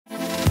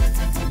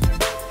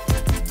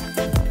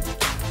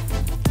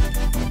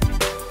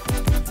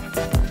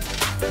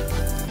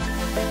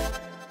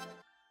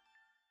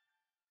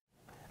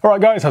Alright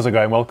guys, how's it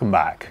going? Welcome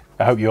back.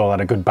 I hope you all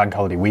had a good bank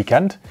holiday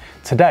weekend.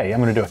 Today I'm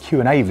going to do a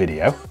Q&A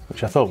video,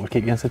 which I thought would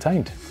keep you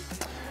entertained.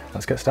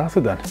 Let's get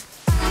started then.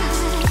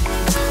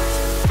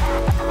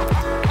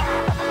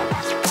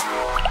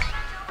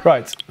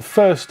 Right,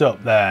 first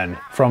up then,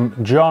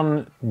 from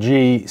John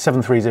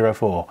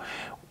G7304.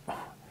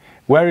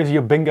 Where is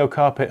your bingo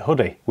carpet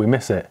hoodie? We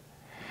miss it.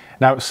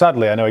 Now,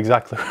 sadly, I know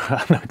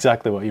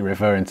exactly what you're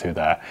referring to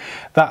there.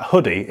 That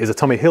hoodie is a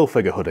Tommy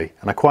Hilfiger hoodie,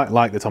 and I quite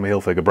like the Tommy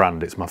Hilfiger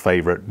brand. It's my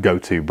favourite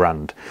go-to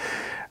brand.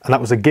 And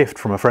that was a gift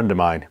from a friend of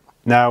mine.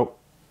 Now,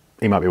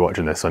 he might be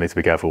watching this, so I need to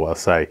be careful what I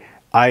say.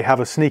 I have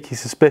a sneaky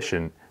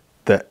suspicion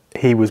that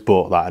he was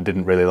bought that and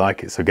didn't really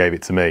like it, so gave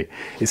it to me.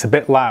 It's a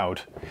bit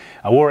loud.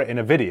 I wore it in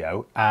a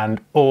video,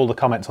 and all the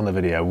comments on the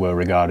video were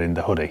regarding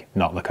the hoodie,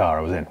 not the car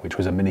I was in, which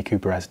was a Mini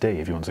Cooper SD,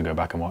 if you want to go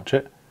back and watch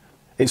it.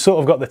 It's sort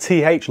of got the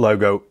TH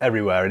logo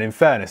everywhere, and in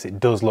fairness, it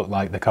does look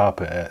like the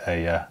carpet at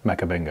a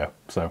Mecca Bingo.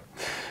 So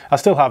I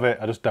still have it,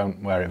 I just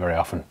don't wear it very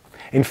often.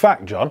 In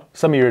fact, John,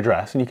 send me your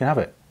address and you can have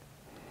it.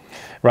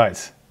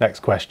 Right,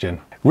 next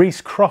question. Reese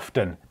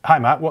Crofton. Hi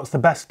Matt, what's the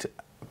best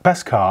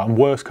car and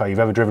worst car you've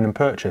ever driven and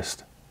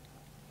purchased?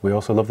 We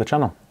also love the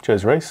channel.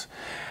 Cheers, Reese.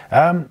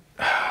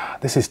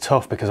 This is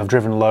tough because I've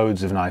driven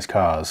loads of nice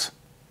cars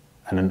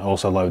and then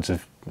also loads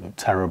of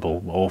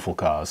terrible, awful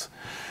cars.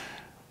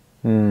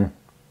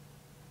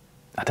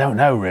 I don't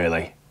know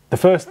really. The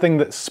first thing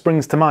that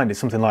springs to mind is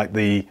something like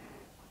the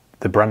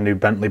brand new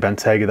Bentley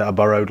Bentayga that I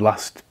borrowed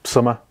last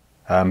summer.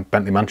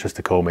 Bentley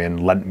Manchester called me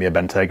and lent me a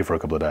Bentayga for a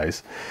couple of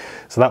days.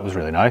 So that was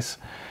really nice.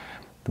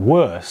 The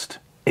worst,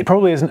 it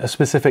probably isn't a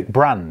specific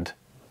brand,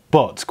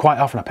 but quite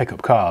often I pick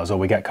up cars or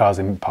we get cars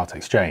in part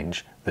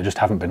exchange that just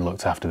haven't been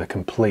looked after. The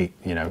complete,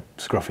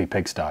 scruffy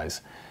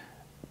pigsties.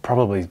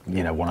 Probably,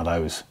 one of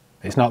those.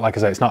 It's not, like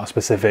I say, it's not a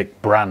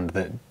specific brand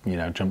that,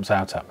 jumps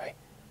out at me,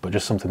 but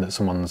just something that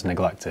someone's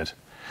neglected.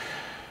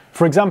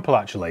 For example,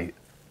 actually,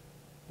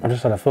 I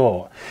just had a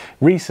thought.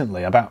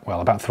 Recently,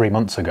 about 3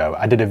 months ago,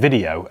 I did a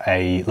video,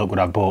 a look what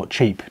I've bought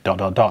cheap ...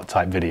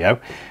 type video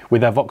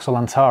with a Vauxhall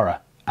Antara,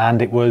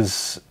 and it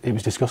was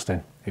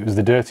disgusting. It was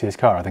the dirtiest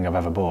car I think I've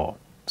ever bought.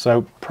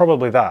 So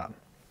probably that.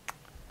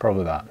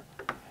 Probably that.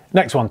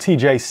 Next one,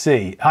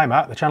 TJC. Hi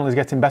Matt, the channel is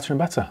getting better and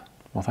better.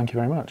 Well, thank you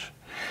very much.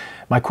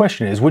 My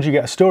question is, would you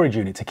get a storage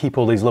unit to keep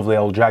all these lovely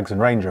old Jags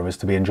and Range Rovers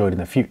to be enjoyed in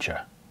the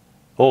future?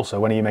 Also,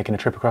 when are you making a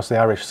trip across the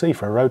Irish Sea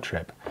for a road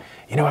trip?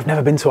 I've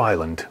never been to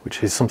Ireland,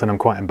 which is something I'm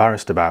quite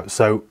embarrassed about.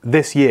 So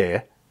this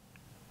year,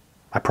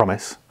 I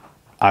promise,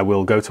 I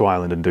will go to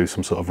Ireland and do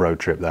some sort of road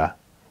trip there.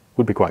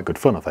 Would be quite good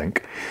fun, I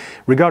think.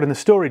 Regarding the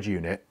storage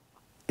unit,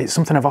 it's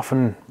something I've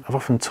often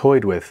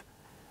toyed with.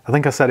 I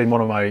think I said in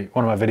one of my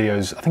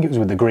videos, I think it was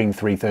with the green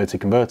 330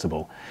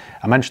 convertible,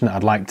 I mentioned that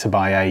I'd like to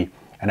buy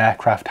an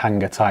aircraft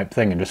hangar type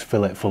thing and just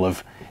fill it full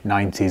of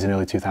 90s and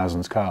early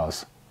 2000s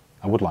cars.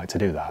 I would like to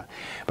do that.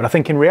 But I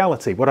think in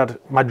reality,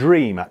 my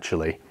dream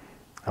actually,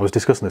 I was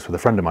discussing this with a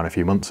friend of mine a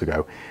few months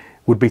ago,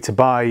 would be to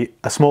buy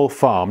a small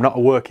farm, not a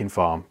working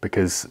farm,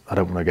 because I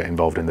don't want to get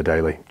involved in the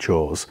daily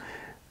chores.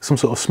 Some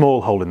sort of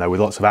small hole in there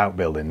with lots of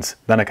outbuildings.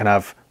 Then I can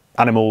have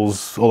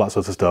animals, all that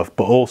sort of stuff,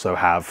 but also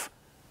have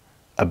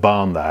a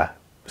barn there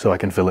so I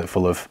can fill it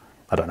full of,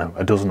 I don't know,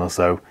 a dozen or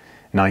so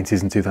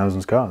 90s and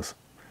 2000s cars.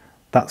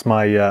 That's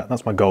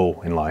my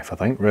goal in life, I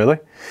think, really.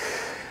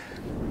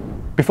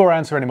 Before I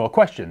answer any more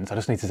questions, I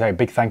just need to say a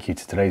big thank you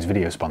to today's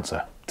video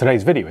sponsor.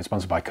 Today's video is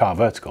sponsored by Car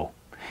Vertical.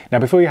 Now,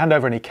 before you hand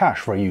over any cash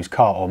for a used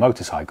car or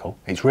motorcycle,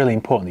 it's really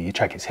important that you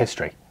check its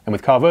history. And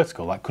with Car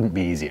Vertical, that couldn't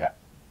be easier.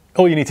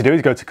 All you need to do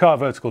is go to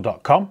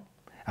carvertical.com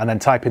and then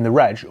type in the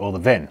reg or the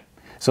VIN.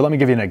 So let me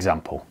give you an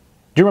example.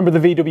 Do you remember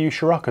the VW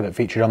Scirocco that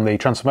featured on the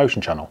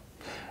Transformation channel?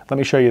 Let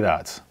me show you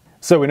that.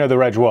 So we know the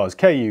reg was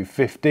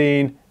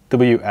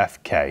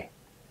KU15WFK.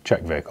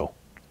 Check vehicle.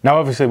 Now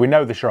obviously we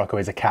know the Scirocco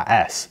is a Cat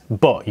S,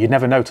 but you'd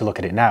never know to look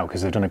at it now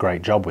because they've done a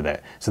great job with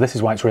it. So this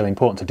is why it's really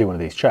important to do one of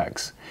these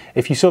checks.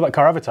 If you saw that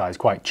car advertised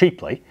quite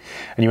cheaply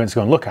and you went to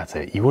go and look at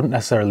it, you wouldn't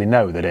necessarily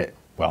know that it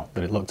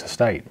looked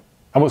estate.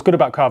 And what's good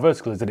about Car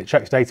Vertical is that it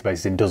checks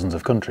databases in dozens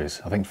of countries,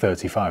 I think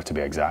 35 to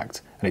be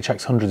exact, and it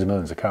checks hundreds of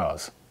millions of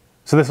cars.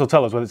 So this will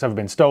tell us whether it's ever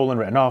been stolen,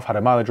 written off, had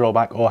a mileage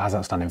rollback, or has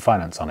outstanding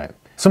finance on it.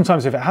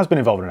 Sometimes if it has been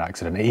involved in an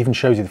accident, it even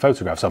shows you the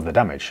photographs of the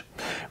damage.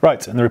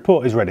 Right, and the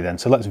report is ready then,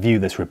 so let's view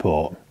this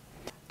report.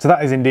 So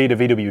that is indeed a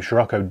VW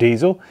Scirocco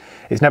diesel.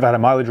 It's never had a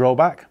mileage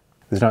rollback,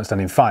 there's no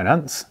outstanding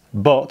finance,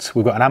 but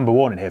we've got an amber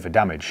warning here for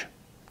damage.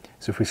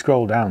 So if we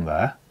scroll down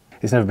there,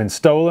 it's never been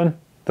stolen.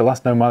 The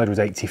last known mileage was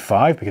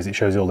 85 because it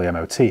shows all the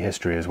MOT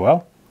history as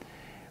well.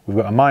 We've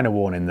got a minor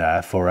warning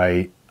there for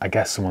I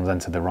guess someone's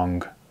entered the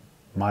wrong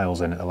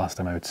miles in at the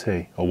last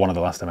MOT, or one of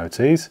the last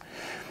MOTs.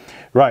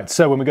 Right,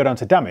 so when we go down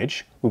to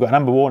damage, we've got an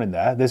amber warning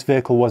there. This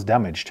vehicle was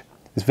damaged.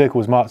 This vehicle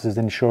was marked as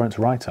an insurance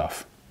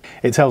write-off.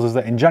 It tells us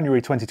that in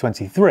January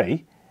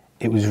 2023,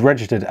 it was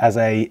registered as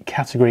a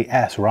Category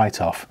S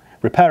write-off,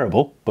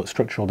 repairable but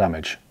structural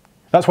damage.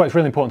 That's why it's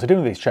really important to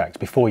do these checks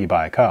before you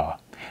buy a car.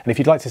 And if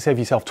you'd like to save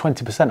yourself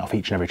 20% off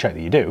each and every check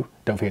that you do,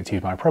 don't forget to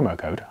use my promo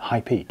code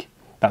HIGHPEAK.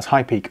 That's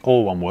HIGHPEAK,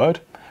 all one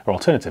word. or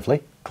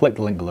alternatively, click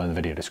the link below in the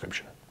video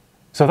description.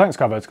 So thanks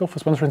Car Vertical for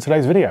sponsoring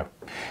today's video.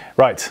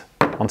 Right,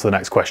 on to the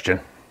next question.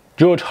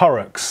 George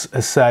Horrocks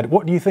has said,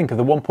 what do you think of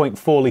the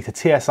 1.4 litre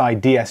TSI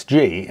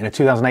DSG in a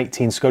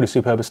 2018 Skoda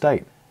Superb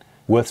estate?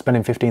 Worth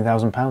spending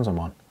 £15,000 on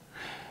one?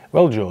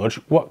 Well, George,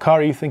 what car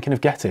are you thinking of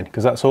getting?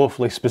 Because that's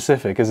awfully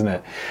specific, isn't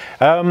it?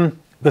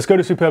 The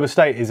Skoda Superb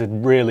estate is a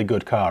really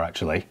good car,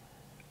 actually.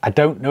 I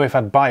don't know if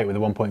I'd buy it with a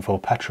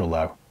 1.4 petrol,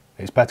 though.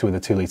 It's better with a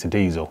 2 litre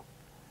diesel.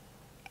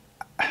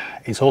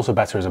 It's also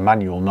better as a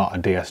manual, not a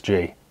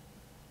DSG.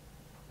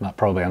 That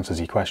probably answers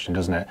your question,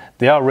 doesn't it?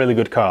 They are really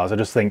good cars. I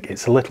just think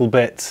it's a little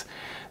bit...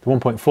 The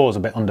 1.4 is a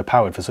bit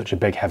underpowered for such a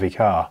big, heavy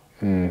car.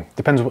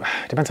 Depends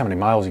how many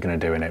miles you're going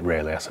to do in it,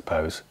 really, I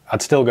suppose.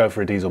 I'd still go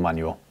for a diesel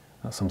manual.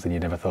 That's something you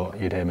never thought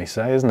you'd hear me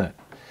say, isn't it?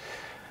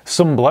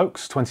 Some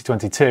Blokes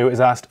 2022 has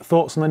asked,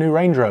 thoughts on the new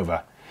Range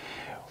Rover?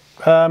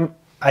 I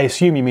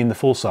assume you mean the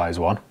full-size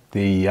one,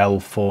 the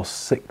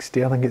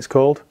L460, I think it's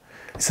called.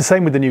 It's the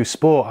same with the new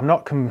Sport. I'm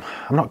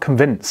not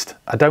convinced.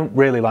 I don't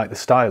really like the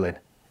styling.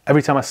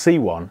 Every time I see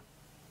one,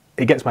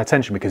 it gets my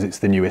attention because it's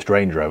the newest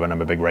Range Rover and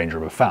I'm a big Range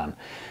Rover fan.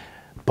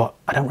 But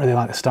I don't really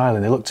like the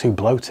styling. They look too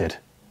bloated.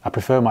 I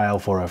prefer my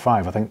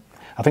L405. I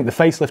think the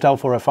facelift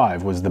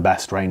L405 was the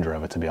best Range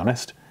Rover, to be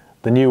honest.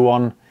 The new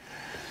one,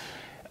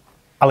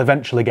 I'll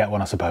eventually get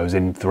one, I suppose,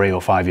 in 3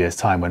 or 5 years'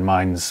 time when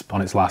mine's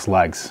on its last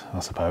legs, I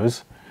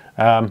suppose.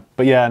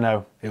 But yeah,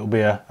 no, it'll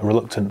be a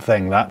reluctant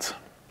thing, that.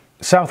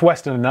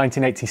 Southwestern in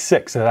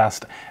 1986 had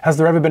asked, has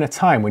there ever been a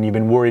time when you've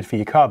been worried for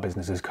your car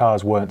business as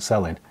cars weren't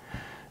selling?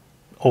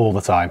 All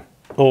the time.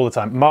 All the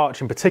time. March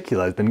in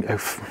particular has been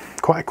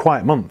quite a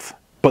quiet month.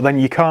 But then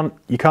you can't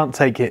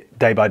take it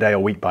day by day or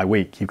week by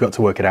week. You've got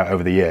to work it out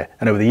over the year.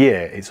 And over the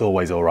year, it's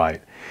always all right.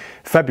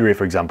 February,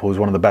 for example, was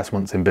one of the best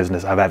months in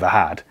business I've ever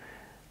had,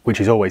 which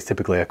is always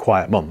typically a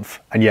quiet month.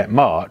 And yet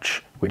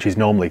March, which is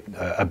normally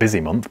a busy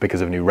month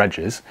because of new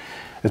regs,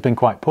 has been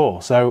quite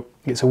poor. So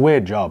it's a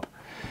weird job.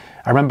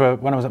 I remember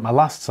when I was at my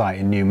last site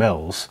in New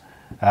Mills,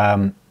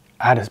 I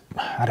had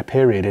a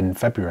period in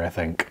February, I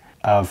think,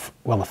 of,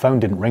 well, the phone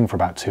didn't ring for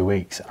about 2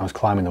 weeks. I was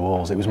climbing the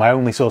walls. It was my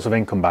only source of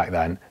income back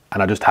then,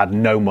 and I just had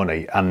no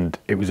money, and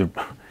it was a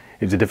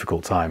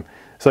difficult time.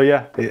 So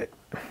yeah, it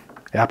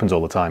happens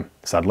all the time,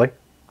 sadly.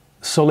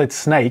 Solid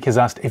Snake has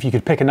asked, if you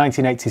could pick a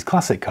 1980s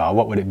classic car,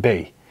 what would it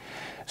be?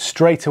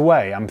 Straight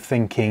away, I'm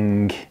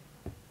thinking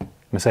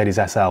Mercedes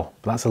SL,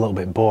 but that's a little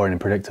bit boring and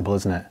predictable,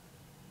 isn't it?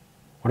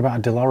 What about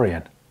a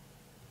DeLorean?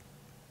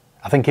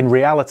 I think in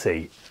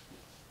reality,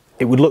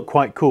 it would look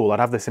quite cool. I'd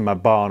have this in my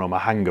barn or my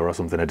hangar or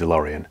something, a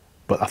DeLorean.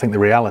 But I think the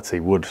reality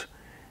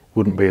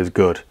wouldn't be as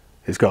good.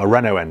 It's got a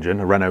Renault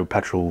engine, a Renault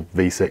petrol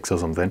V6 or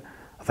something.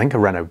 I think a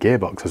Renault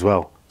gearbox as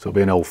well. So it'll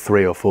be an old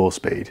 3 or 4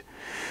 speed.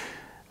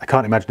 I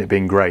can't imagine it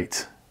being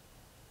great.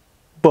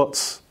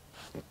 But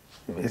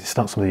it's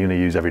not something you're going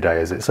to use every day,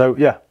 is it? So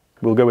yeah,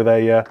 we'll go with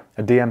a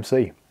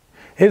DMC.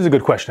 Here's a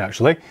good question,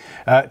 actually.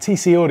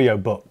 TC Audio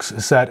Books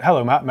said,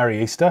 hello Matt,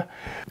 Merry Easter.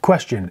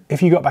 Question,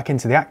 if you got back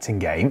into the acting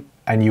game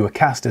and you were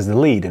cast as the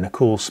lead in a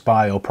cool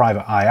spy or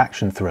private eye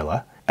action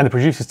thriller, and the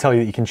producers tell you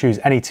that you can choose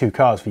any 2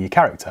 cars for your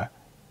character,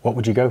 what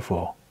would you go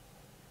for?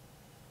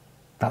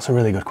 That's a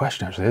really good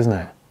question, actually, isn't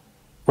it?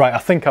 Right, I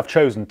think I've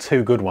chosen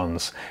 2 good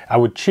ones. I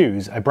would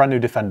choose a brand new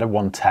Defender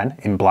 110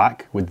 in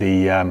black with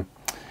the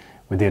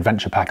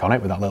adventure pack on it,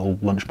 with that little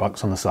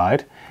lunchbox on the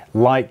side,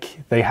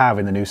 like they have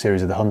in the new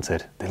series of The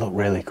Hunted. They look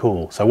really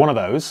cool. So one of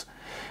those,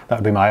 that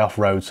would be my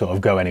off-road sort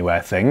of go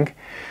anywhere thing.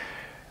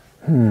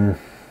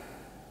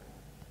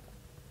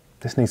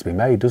 This needs to be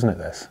made, doesn't it,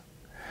 this?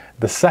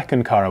 The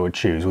second car I would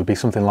choose would be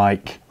something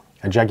like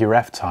a Jaguar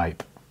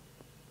F-Type,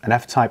 an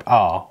F-Type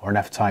R or an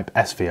F-Type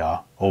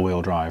SVR,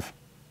 all-wheel drive.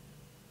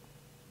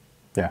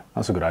 Yeah,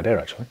 that's a good idea,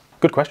 actually.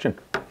 Good question.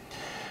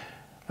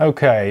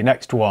 Okay,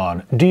 next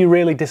one. Do you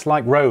really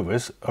dislike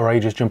Rovers, or are you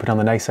just jumping on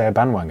the naysayer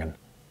bandwagon?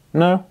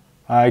 No,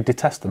 I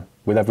detest them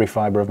with every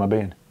fibre of my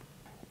being.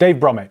 Dave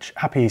Bromwich,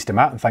 happy Easter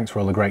Matt, and thanks for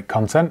all the great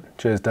content.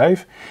 Cheers,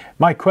 Dave.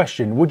 My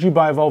question, would you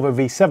buy a Volvo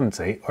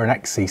V70 or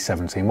an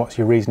XC70, and what's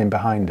your reasoning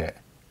behind it?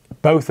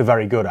 Both are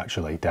very good,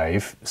 actually,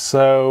 Dave,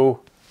 so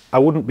I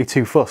wouldn't be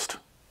too fussed.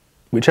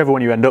 Whichever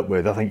one you end up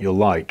with, I think you'll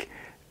like.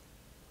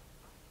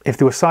 If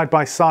they were side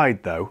by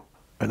side, though,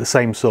 at the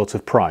same sort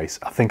of price,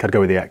 I think I'd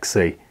go with the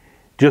XC.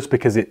 Just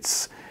because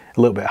it's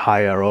a little bit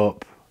higher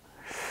up,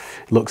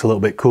 it looks a little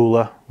bit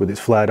cooler with its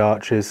flared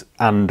arches,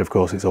 and of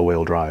course it's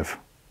all-wheel drive.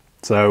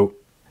 So,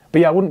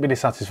 but yeah, I wouldn't be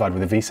dissatisfied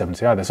with the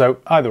V70 either, so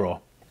either or.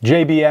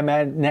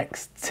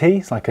 JBMNXT,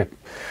 it's like a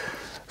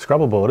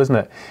Scrabble board, isn't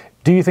it?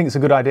 Do you think it's a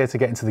good idea to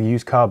get into the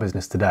used car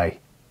business today?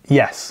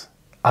 Yes.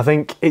 I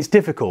think it's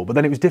difficult, but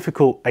then it was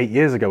difficult 8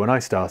 years ago when I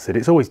started.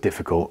 It's always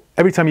difficult.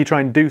 Every time you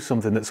try and do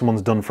something that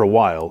someone's done for a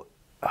while,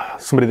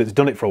 somebody that's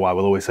done it for a while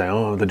will always say,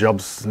 oh, the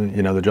job's,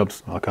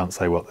 I can't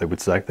say what they would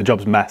say, the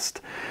job's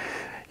messed.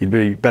 You'd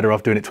be better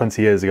off doing it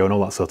 20 years ago and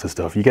all that sort of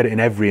stuff. You get it in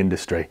every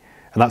industry.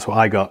 And that's what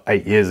I got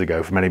 8 years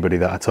ago from anybody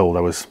that I told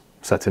I was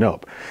setting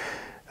up.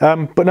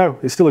 But no,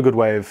 it's still a good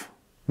way of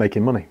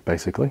making money,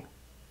 basically.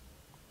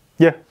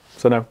 Yeah,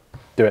 so no,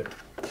 do it.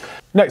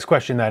 Next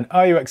question then.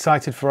 Are you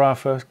excited for our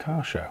first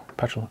car show?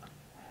 Petrol.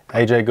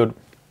 AJ Good.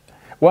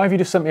 Why have you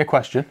just sent me a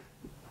question?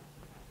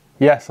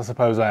 Yes, I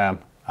suppose I am.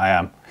 I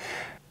am.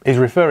 He's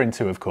referring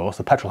to, of course,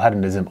 the Petrol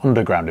Hedonism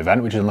Underground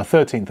event, which is on the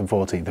 13th and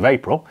 14th of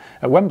April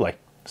at Wembley.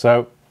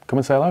 So come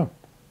and say hello.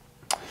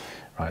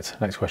 Right,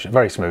 next question.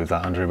 Very smooth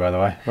that, Andrew, by the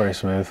way. Very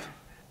smooth.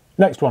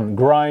 Next one.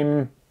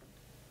 Grime.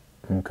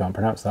 Can't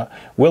pronounce that.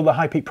 Will the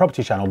High Peak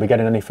Property channel be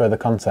getting any further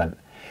content?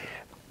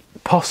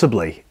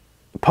 Possibly.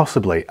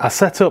 Possibly. I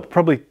set up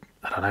probably,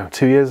 I don't know,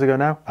 2 years ago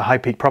now, a High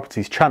Peak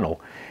Properties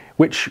channel,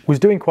 which was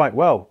doing quite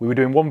well. We were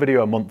doing one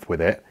video a month with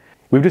it.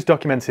 We were just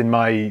documenting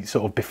my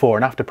sort of before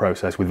and after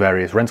process with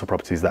various rental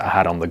properties that I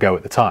had on the go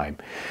at the time.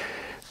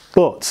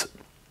 But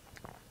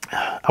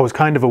I was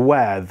kind of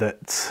aware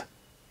that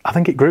I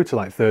think it grew to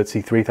like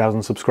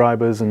 33,000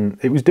 subscribers, and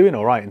it was doing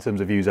all right in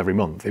terms of views every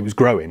month. It was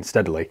growing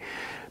steadily.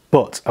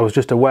 But I was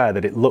just aware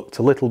that it looked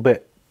a little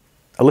bit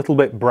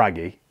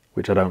braggy,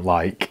 which I don't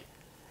like.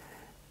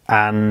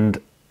 And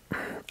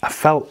I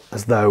felt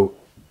as though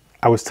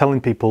I was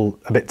telling people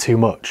a bit too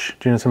much.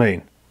 Do you know what I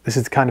mean? This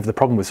is kind of the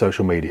problem with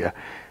social media.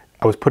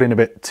 I was putting a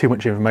bit too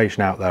much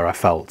information out there, I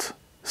felt.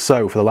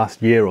 So for the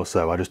last year or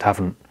so, I just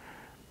haven't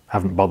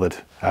bothered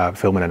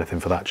filming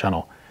anything for that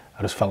channel.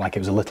 I just felt like it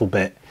was a little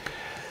bit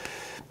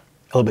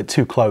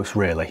too close,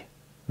 really.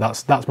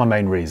 That's my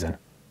main reason.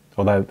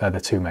 Or they're the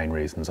two main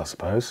reasons, I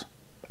suppose.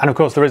 And of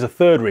course, there is a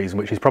third reason,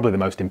 which is probably the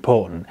most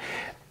important.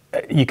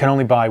 You can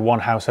only buy one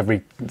house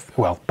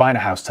buying a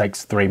house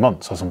takes 3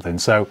 months or something.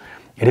 So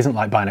it isn't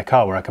like buying a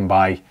car where I can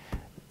buy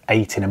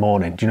 8 in a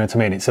morning. Do you know what I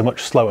mean? It's a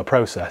much slower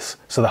process.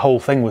 So the whole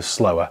thing was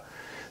slower.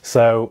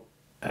 So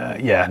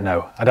yeah,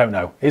 no, I don't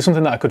know. It's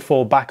something that I could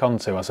fall back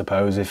onto, I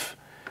suppose, if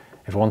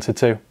I wanted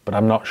to, but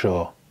I'm not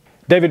sure.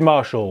 David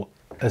Marshall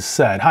has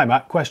said, hi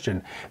Matt,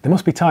 question. There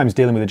must be times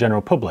dealing with the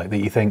general public that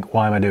you think,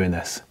 why am I doing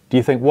this? Do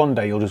you think one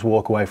day you'll just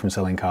walk away from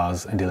selling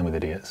cars and dealing with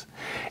idiots?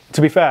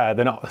 To be fair,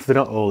 they're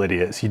not all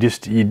idiots. You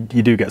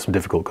do get some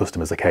difficult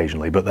customers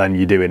occasionally, but then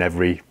you do in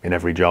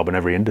every job and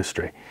every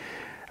industry.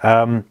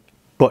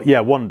 But yeah,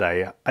 one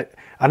day,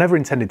 I never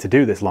intended to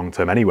do this long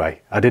term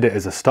anyway. I did it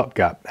as a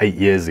stopgap 8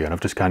 years ago, and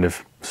I've just kind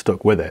of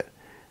stuck with it.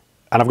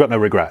 And I've got no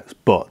regrets,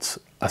 but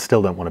I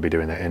still don't want to be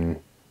doing it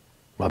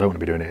I don't want to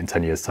be doing it in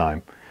 10 years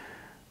time.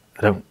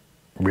 I don't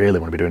really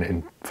want to be doing it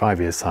in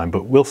 5 years time,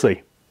 but we'll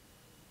see.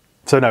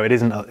 So no, it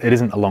isn't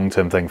a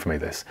long-term thing for me,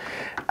 this.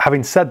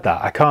 Having said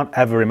that, I can't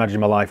ever imagine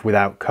my life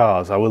without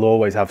cars. I will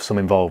always have some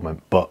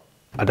involvement, but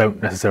I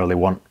don't necessarily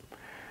want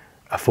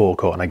a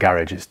forecourt and a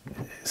garage.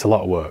 It's a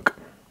lot of work.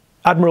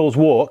 Admiral's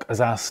Walk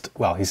has asked,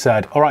 well, he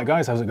said, all right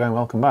guys, how's it going?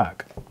 Welcome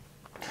back.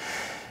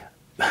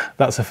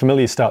 That's a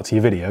familiar start to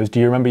your videos.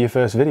 Do you remember your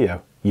first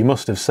video? You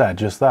must have said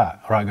just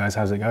that. All right guys,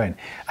 how's it going?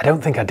 I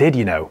don't think I did,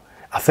 you know.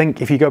 I think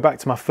if you go back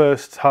to my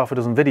first half a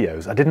dozen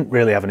videos, I didn't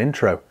really have an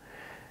intro.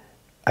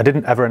 I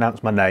didn't ever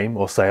announce my name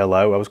or say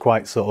hello. I was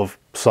quite sort of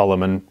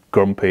solemn and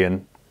grumpy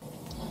and...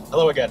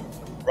 Hello again.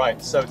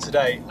 Right, so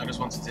today I just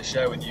wanted to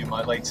share with you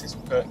my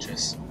latest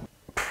purchase.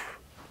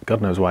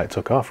 God knows why it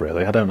took off,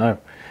 really. I don't know.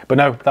 But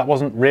no, that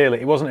wasn't really...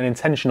 It wasn't an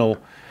intentional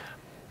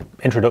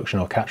introduction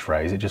or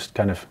catchphrase. It just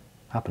kind of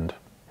happened.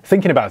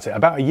 Thinking about it,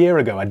 about a year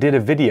ago, I did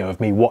a video of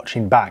me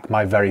watching back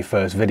my very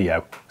first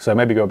video. So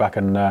maybe go back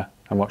and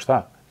watch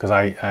that, because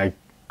I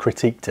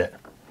critiqued it.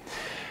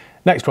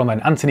 Next one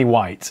then, Anthony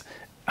White.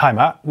 Hi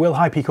Matt, will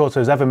High Peak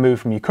Autos ever move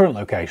from your current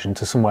location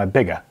to somewhere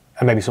bigger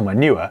and maybe somewhere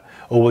newer,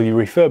 or will you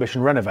refurbish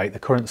and renovate the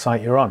current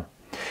site you're on?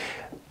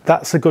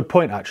 That's a good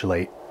point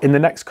actually. In the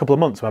next couple of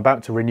months I'm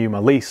about to renew my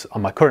lease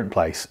on my current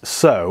place,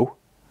 so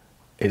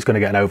it's going to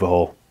get an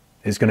overhaul.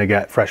 It's going to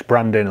get fresh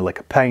branding, a lick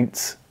of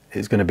paint,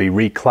 it's going to be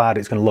reclad,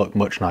 it's going to look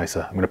much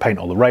nicer. I'm going to paint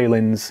all the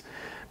railings,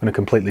 I'm going to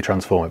completely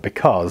transform it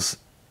because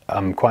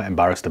I'm quite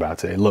embarrassed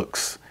about it. It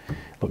looks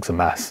a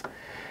mess.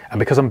 And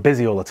because I'm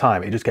busy all the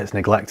time, it just gets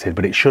neglected,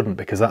 but it shouldn't,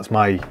 because that's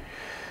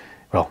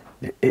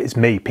it's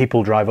me.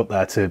 People drive up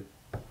there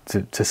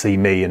to see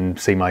me and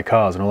see my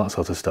cars and all that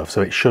sort of stuff.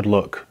 So it should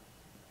look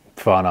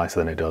far nicer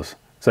than it does.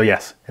 So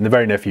yes, in the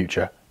very near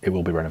future, it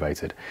will be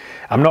renovated.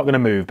 I'm not going to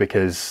move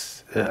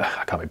because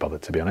I can't be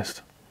bothered, to be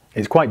honest.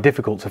 It's quite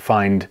difficult to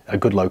find a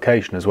good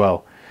location as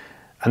well.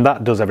 And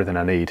that does everything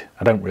I need.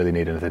 I don't really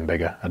need anything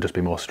bigger. I'd just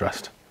be more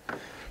stressed.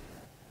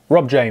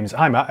 Rob James,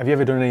 hi Matt, have you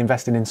ever done any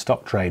investing in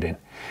stock trading?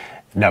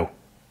 No,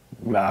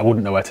 I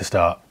wouldn't know where to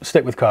start.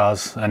 Stick with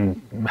cars and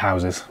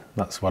houses.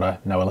 That's what I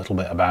know a little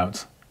bit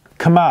about.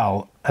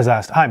 Kamal has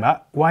asked, hi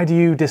Matt, why do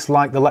you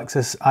dislike the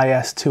Lexus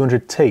IS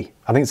 200T?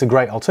 I think it's a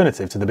great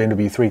alternative to the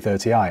BMW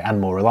 330i and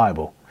more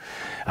reliable,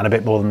 and a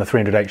bit more than the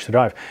 300h to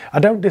drive. I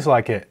don't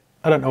dislike it.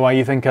 I don't know why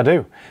you think I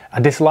do. I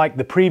dislike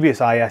the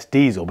previous IS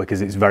diesel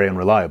because it's very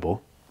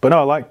unreliable. But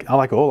no, I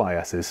like all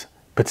ISs,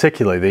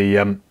 particularly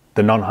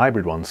the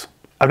non-hybrid ones.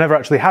 I've never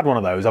actually had one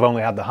of those. I've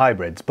only had the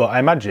hybrids, but I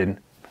imagine,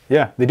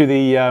 yeah, they do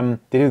the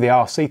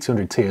RC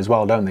 200T as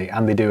well, don't they?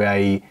 And they do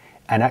a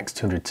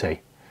NX 200T.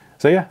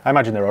 So yeah, I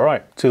imagine they're all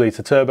right.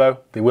 2-litre turbo,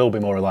 they will be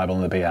more reliable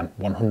than the BM,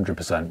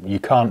 100%. You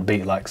can't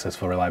beat Lexus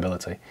for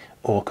reliability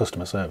or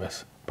customer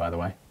service, by the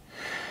way.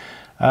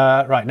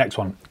 Right, next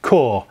one.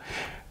 Core.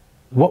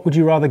 What would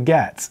you rather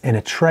get in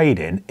a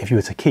trade-in if you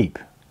were to keep?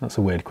 That's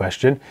a weird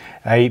question.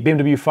 A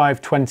BMW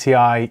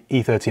 520i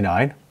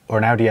E39 or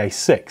an Audi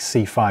A6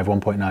 C5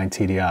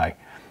 1.9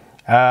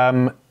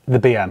 TDI? The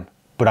BM,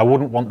 but I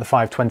wouldn't want the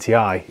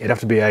 520i. It'd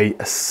have to be a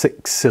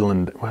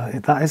six-cylinder. Well,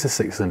 that is a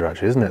six-cylinder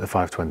actually, isn't it, the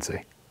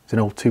 520? It's an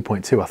old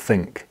 2.2, I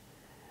think.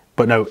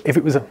 But no, if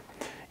it was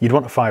you'd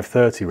want a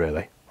 530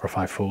 really, or a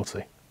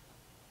 540.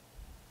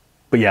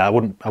 But yeah, I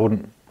wouldn't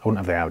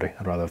have the Audi.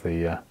 I'd rather have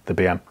the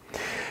BM.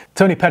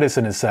 Tony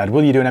Pedersen has said,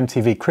 will you do an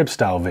MTV crib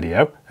style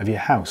video of your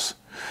house?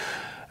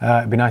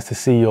 It'd be nice to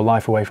see your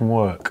life away from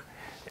work.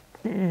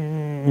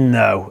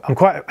 No,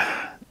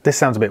 this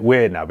sounds a bit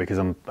weird now because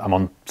I'm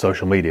on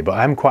social media, but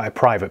I'm quite a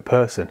private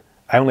person.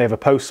 I only ever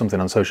post something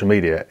on social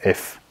media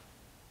if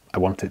I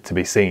want it to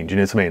be seen. Do you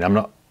know what I mean? I'm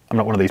not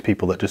one of these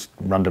people that just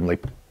randomly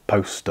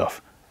post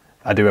stuff.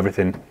 I do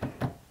everything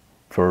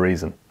for a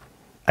reason.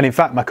 And in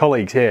fact, my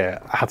colleagues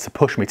here had to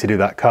push me to do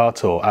that car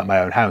tour at my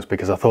own house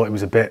because I just thought it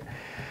was a bit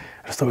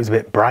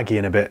braggy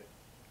and a bit,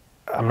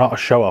 I'm not a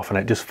show off, and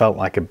it just felt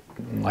like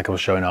I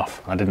was showing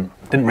off. I didn't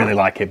really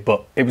like it,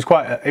 but it was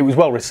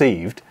well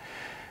received.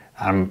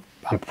 I'm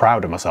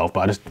proud of myself,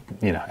 but I just,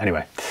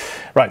 anyway.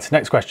 Right,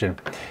 next question.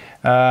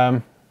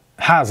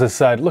 Has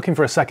said, looking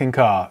for a second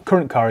car.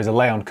 Current car is a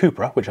Leon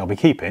Cupra, which I'll be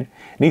keeping.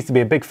 It needs to be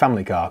a big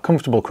family car,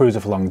 comfortable cruiser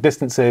for long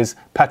distances,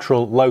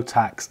 petrol, low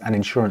tax and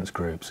insurance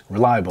groups,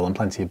 reliable and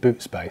plenty of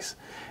boot space.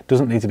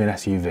 Doesn't need to be an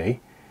SUV.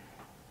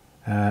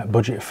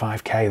 Budget of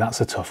 5k,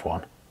 that's a tough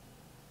one.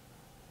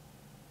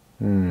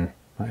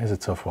 That is a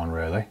tough one,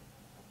 really.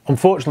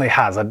 Unfortunately,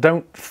 I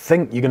don't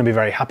think you're going to be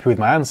very happy with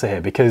my answer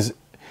here, because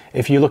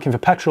if you're looking for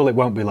petrol, it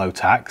won't be low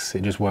tax.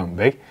 It just won't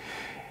be.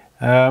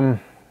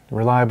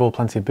 Reliable,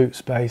 plenty of boot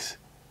space.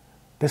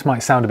 This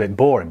might sound a bit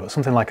boring, but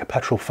something like a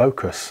petrol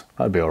Focus,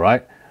 that'd be all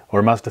right. Or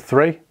a Mazda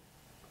 3.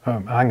 Oh,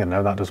 hang on,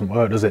 no, that doesn't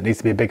work, does it? It needs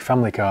to be a big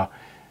family car.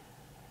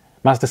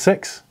 Mazda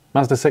 6.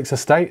 Mazda 6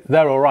 Estate.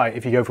 They're all right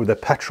if you go for the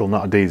petrol,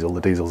 not a diesel.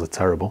 The diesels are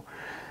terrible.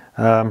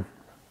 Or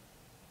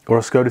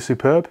a Skoda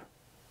Superb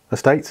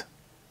Estate.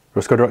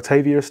 Or a Skoda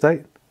Octavia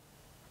Estate.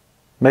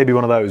 Maybe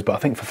one of those, but I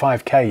think for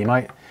 5k you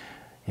might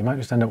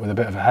just end up with a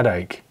bit of a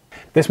headache.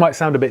 This might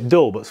sound a bit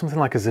dull, but something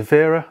like a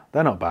Zafira,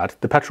 they're not bad.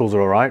 The petrols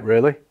are all right,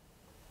 really.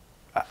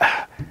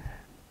 I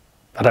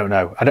don't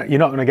know. You're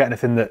not going to get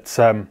anything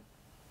that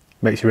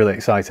makes you really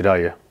excited, are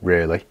you?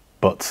 Really?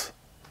 But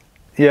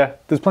yeah,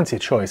 there's plenty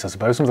of choice, I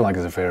suppose. Something like a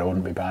Zafira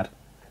wouldn't be bad.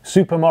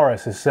 Super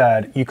Morris has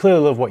said, you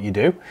clearly love what you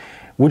do.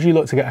 Would you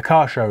look to get a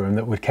car showroom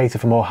that would cater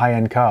for more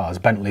high-end cars,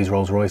 Bentleys,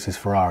 Rolls-Royces,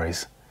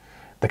 Ferraris?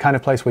 The kind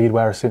of place where you'd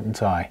wear a suit and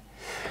tie?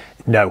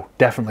 No,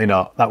 definitely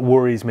not. That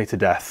worries me to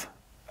death.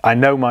 I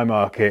know my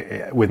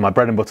market with my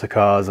bread and butter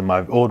cars and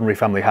my ordinary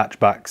family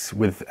hatchbacks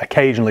with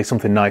occasionally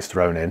something nice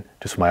thrown in,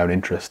 just for my own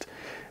interest.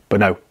 But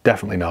no,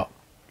 definitely not.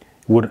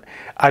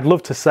 I'd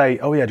love to say,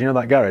 oh yeah, do you know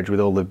that garage with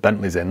all the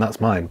Bentleys in?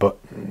 That's mine. But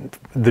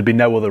there'd be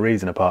no other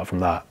reason apart from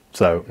that.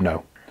 So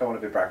no. Don't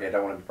want to be braggy,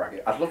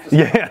 I'd love to say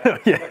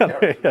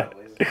yeah.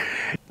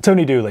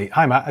 Tony Dooley,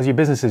 hi Matt, as your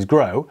businesses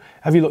grow,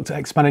 have you looked at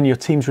expanding your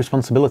team's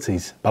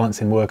responsibilities?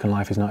 Balancing work and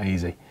life is not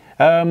easy.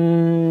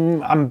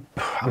 I'm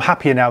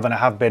happier now than I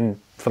have been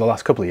for the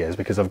last couple of years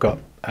because I've got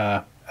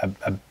a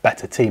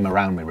better team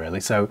around me, really.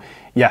 So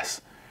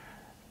yes,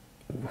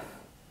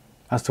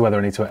 as to whether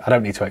I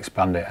don't need to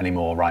expand it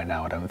anymore right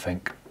now, I don't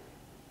think.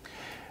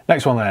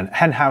 Next one then,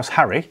 Henhouse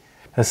Harry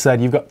has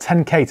said, you've got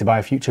 10k to buy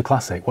a future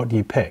classic, what do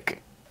you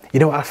pick? You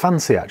know what I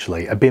fancy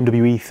actually? A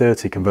BMW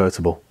E30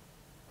 convertible.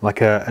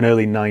 Like an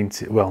early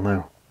 90s, well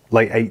no,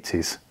 late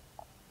 80s.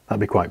 That'd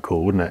be quite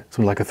cool, wouldn't it?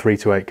 Something like a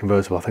 328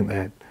 convertible. I think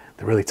they're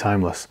really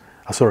timeless.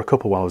 I saw a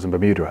couple while I was in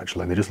Bermuda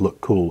actually. They just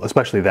look cool,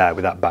 especially there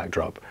with that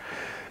backdrop.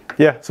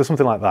 Yeah, so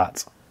something like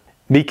that.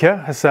 Mika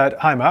has said,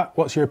 hi Matt,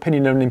 what's your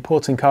opinion on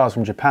importing cars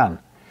from Japan?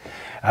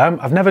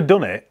 I've never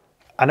done it.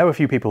 I know a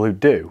few people who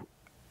do.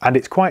 And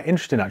it's quite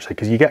interesting actually,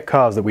 because you get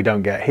cars that we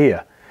don't get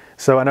here.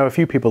 So I know a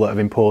few people that have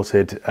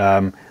imported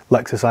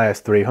Lexus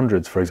IS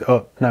 300s, for example.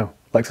 Oh, no,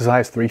 Lexus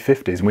IS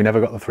 350s, and we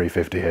never got the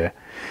 350 here.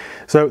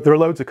 So there are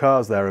loads of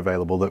cars there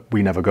available that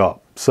we never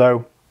got.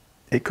 So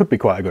it could be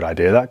quite a good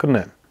idea, that, couldn't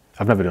it?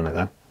 I've never done it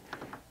though.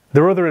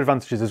 There are other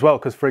advantages as well,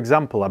 because for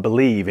example, I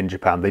believe in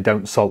Japan they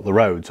don't salt the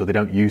roads, or they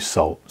don't use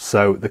salt,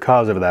 so the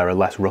cars over there are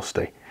less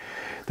rusty.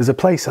 There's a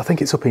place, I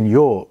think it's up in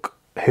York,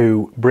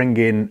 who bring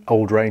in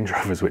old Range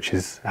Rovers, which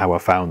is how I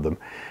found them,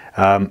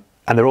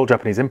 and they're all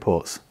Japanese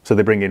imports. So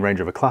they bring in Range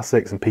Rover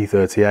Classics and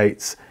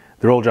P38s,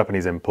 they're all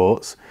Japanese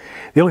imports.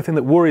 The only thing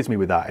that worries me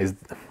with that is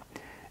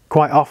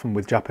quite often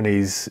with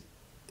Japanese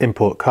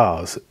import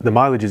cars, the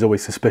mileage is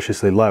always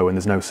suspiciously low and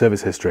there's no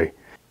service history.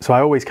 So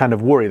I always kind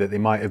of worry that they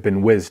might have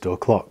been whizzed or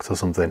clocked or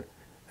something.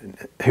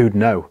 Who'd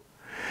know?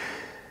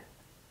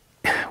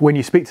 When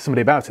you speak to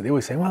somebody about it, they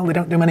always say, well, they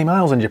don't do many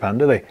miles in Japan,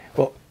 do they?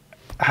 Well,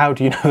 how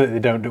do you know that they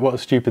don't do? What a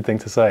stupid thing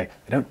to say.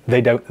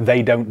 They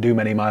don't do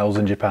many miles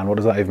in Japan. What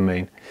does that even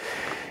mean?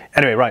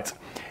 Anyway, right.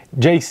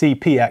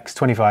 JCPX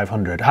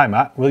 2500. Hi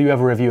Matt, will you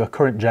ever review a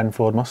current gen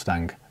Ford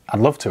Mustang? I'd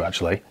love to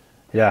actually.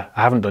 Yeah,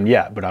 I haven't done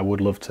yet, but I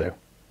would love to.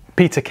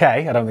 Peter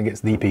K, I don't think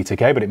it's the Peter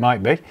K, but it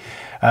might be.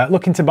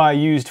 Looking to buy a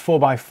used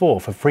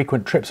 4x4 for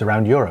frequent trips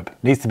around Europe.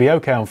 Needs to be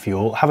okay on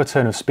fuel, have a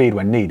turn of speed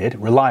when needed,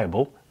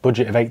 reliable,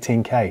 budget of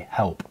 18k,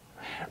 help.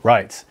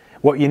 Right,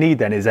 what you need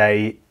then is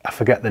I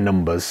forget the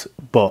numbers,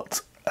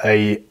 but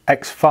a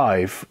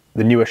X5,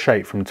 the newer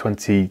shape from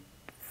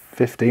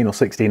 2015 or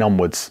 16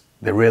 onwards.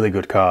 They're really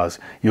good cars.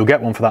 You'll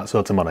get one for that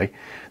sort of money.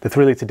 The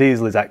 3-litre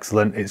diesel is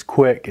excellent, it's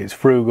quick, it's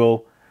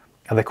frugal,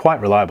 and they're quite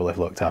reliable if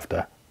looked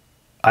after.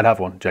 I'd have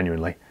one,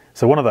 genuinely.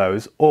 So one of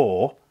those,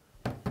 or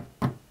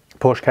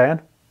Porsche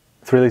Cayenne,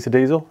 3-litre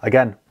diesel.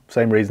 Again,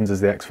 same reasons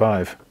as the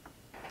X5.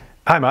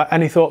 Hi Matt,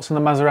 any thoughts on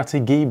the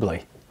Maserati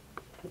Ghibli?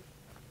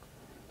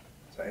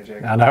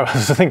 I know, I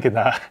was thinking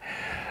that.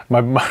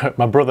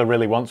 My brother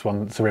really wants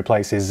one to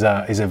replace his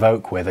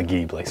Evoque with a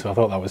Ghibli, so I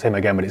thought that was him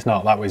again, but it's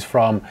not. That was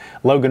from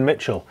Logan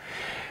Mitchell.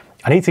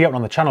 I need to get one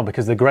on the channel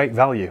because they're great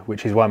value,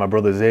 which is why my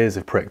brother's ears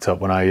have pricked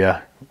up when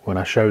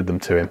I showed them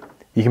to him.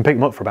 You can pick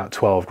them up for about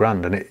 12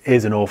 grand, and it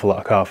is an awful lot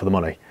of car for the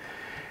money.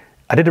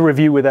 I did a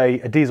review with a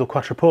diesel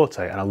Quattroporte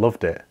and I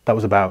loved it. That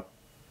was about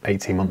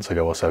 18 months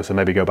ago or so, so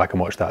maybe go back and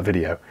watch that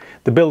video.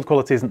 The build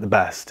quality isn't the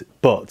best,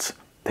 but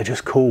they're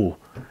just cool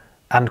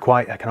and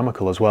quite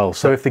economical as well.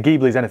 So if the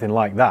Ghibli is anything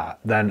like that,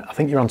 then I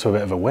think you're onto a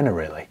bit of a winner,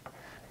 really.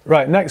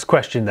 Right, next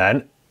question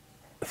then.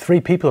 3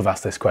 people have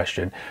asked this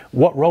question.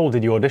 What role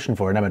did you audition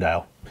for in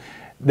Emmerdale?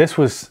 This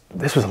was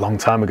a long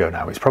time ago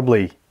now. It's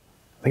probably,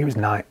 I think it was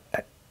 9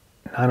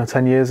 or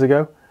 10 years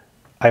ago.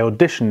 I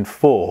auditioned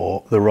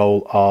for the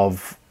role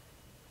of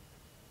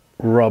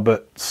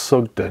Robert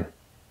Sugden.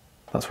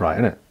 That's right,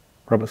 isn't it?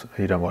 Robert,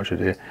 you don't watch it,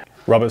 do you?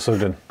 Robert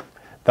Sugden.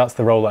 That's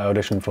the role that I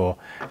auditioned for.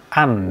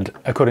 And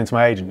according to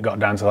my agent, got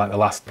down to like the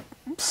last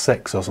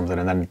 6 or something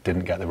and then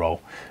didn't get the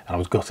role. And I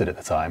was gutted at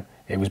the time.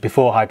 It was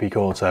before High Peak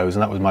Autos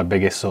and that was my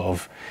biggest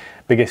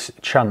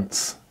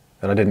chance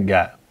that I didn't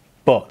get.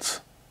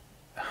 But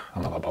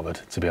I'm not that bothered,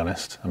 to be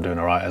honest. I'm doing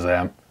all right as I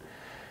am.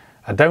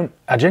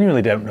 I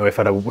genuinely don't know if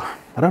I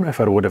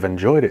would have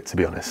enjoyed it, to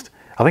be honest.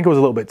 I think I was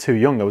a little bit too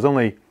young. I was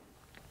only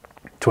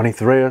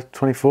 23 or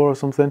 24 or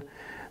something.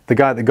 The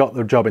guy that got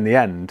the job in the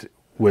end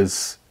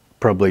was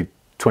probably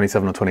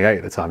 27 or 28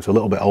 at the time, so a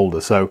little bit older.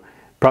 So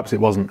perhaps it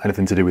wasn't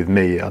anything to do with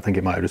me. I think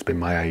it might have just been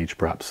my age,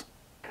 perhaps.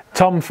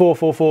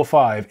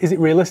 Tom4445, is it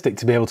realistic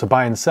to be able to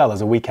buy and sell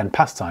as a weekend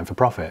pastime for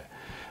profit?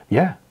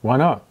 Yeah, why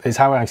not? It's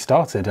how I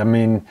started. I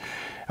mean,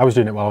 I was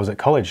doing it while I was at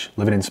college,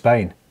 living in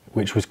Spain,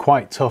 which was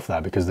quite tough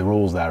there because the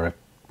rules there are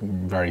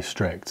very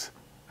strict.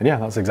 And yeah,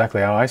 that's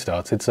exactly how I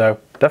started. So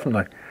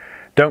definitely,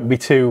 don't be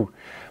too,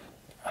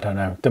 I don't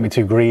know, don't be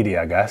too greedy,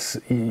 I guess.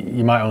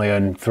 You might only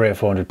earn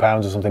 £300 or £400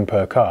 or something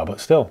per car, but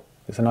still,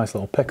 it's a nice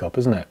little pickup,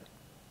 isn't it?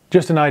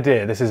 Just an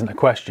idea, this isn't a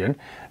question.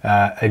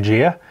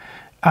 Agia,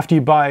 after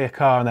you buy a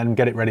car and then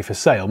get it ready for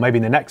sale, maybe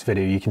in the next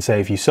video you can say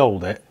if you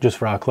sold it, just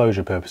for our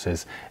closure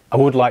purposes. I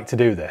would like to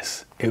do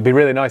this. It would be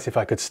really nice if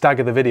I could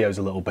stagger the videos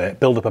a little bit,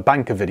 build up a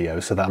bank of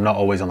videos so that I'm not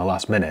always on the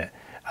last minute.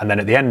 And then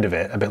at the end of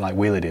it, a bit like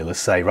wheelie dealers,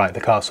 say, right,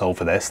 the car sold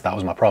for this, that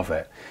was my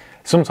profit.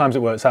 Sometimes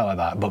it works out like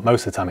that, but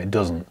most of the time it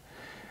doesn't.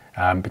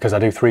 Because I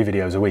do 3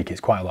 videos a week,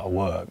 it's quite a lot of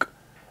work.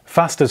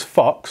 Fast as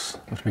Fox,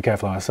 I have to be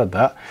careful how I said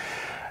that.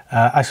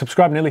 I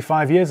subscribed nearly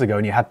 5 years ago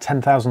and you had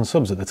 10,000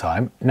 subs at the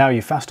time. Now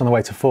you're fast on the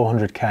way to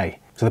 400k.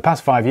 So the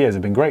past 5 years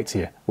have been great to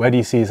you. Where do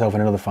you see yourself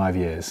in another 5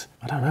 years?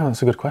 I don't know,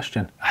 that's a good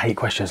question. I hate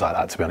questions like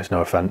that, to be honest,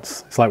 no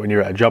offence. It's like when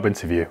you're at a job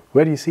interview.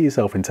 Where do you see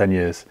yourself in 10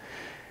 years?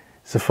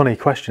 It's a funny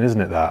question, isn't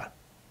it, that?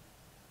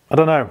 I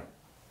don't know.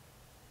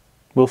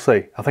 We'll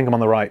see. I think I'm on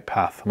the right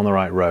path. I'm on the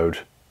right road.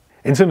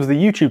 In terms of the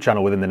YouTube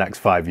channel within the next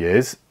 5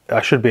 years,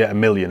 I should be at 1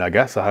 million, I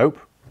guess, I hope.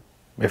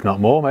 If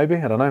not more, maybe,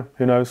 I don't know,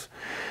 who knows.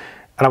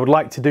 And I would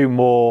like to do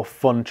more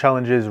fun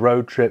challenges,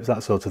 road trips,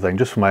 that sort of thing,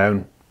 just for my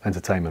own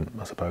entertainment,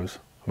 I suppose,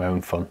 my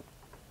own fun.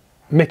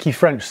 Mickey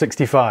French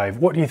 65,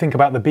 what do you think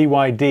about the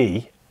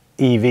BYD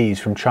EVs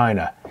from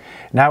China?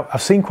 Now,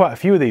 I've seen quite a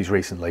few of these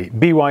recently.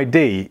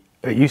 BYD,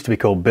 it used to be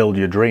called Build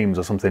Your Dreams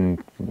or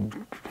something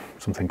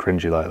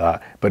cringy like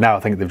that, but now I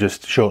think they've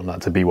just shortened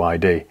that to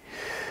BYD.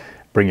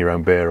 Bring your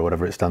own beer or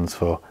whatever it stands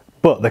for.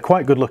 But they're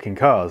quite good looking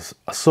cars.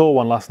 I saw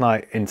one last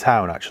night in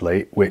town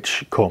actually,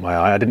 which caught my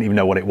eye. I didn't even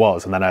know what it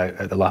was, and then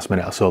at the last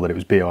minute I saw that it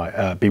was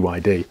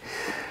BYD.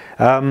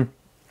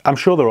 I'm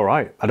sure they're all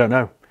right, I don't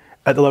know.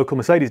 At the local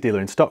Mercedes dealer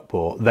in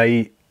Stockport,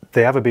 they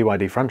have a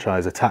BYD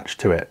franchise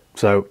attached to it.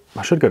 So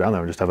I should go down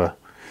there and just have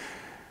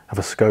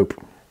a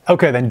scope.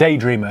 Okay then,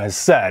 Daydreamer has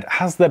said,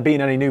 has there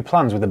been any new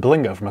plans with the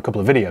Blingo from a couple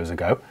of videos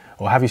ago?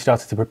 Or have you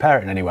started to prepare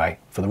it in any way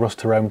for the Rust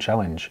to Rome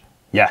challenge?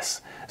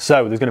 Yes.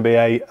 So there's going to be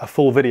a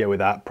full video with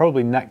that,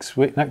 probably next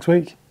week?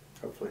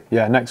 Hopefully.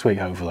 Yeah, next week,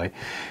 hopefully.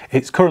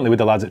 It's currently with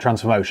the lads at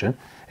Transformotion.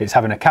 It's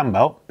having a cam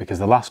belt, because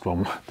the last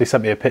one, they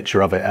sent me a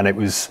picture of it and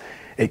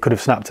it could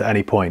have snapped at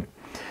any point.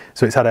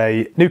 So it's had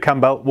a new cam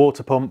belt,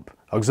 water pump,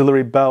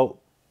 auxiliary belt,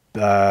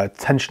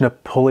 tensioner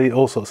pulley,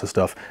 all sorts of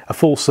stuff. A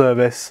full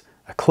service,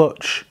 a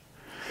clutch.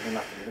 You didn't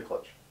have to do the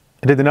clutch.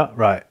 Did they not?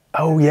 Right.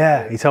 Oh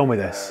yeah, he told me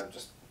this.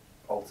 Just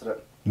altered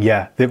it.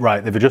 Yeah, they've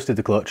adjusted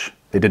the clutch.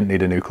 They didn't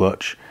need a new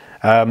clutch.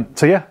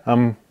 So yeah,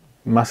 I'm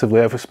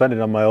massively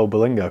overspending on my old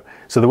Berlingo.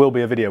 So there will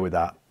be a video with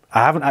that. I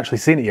haven't actually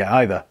seen it yet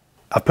either.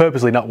 I've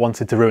purposely not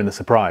wanted to ruin the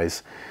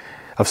surprise.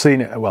 I've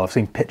seen it, well, I've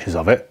seen pictures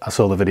of it. I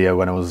saw the video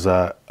when I was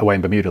away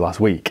in Bermuda last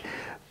week,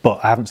 but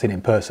I haven't seen it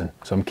in person.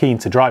 So I'm keen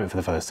to drive it for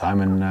the first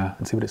time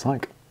and see what it's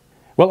like.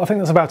 Well, I think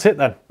that's about it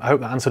then. I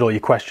hope that answered all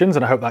your questions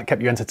and I hope that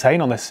kept you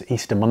entertained on this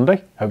Easter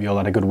Monday. Hope you all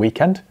had a good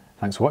weekend.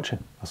 Thanks for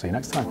watching. I'll see you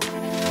next time.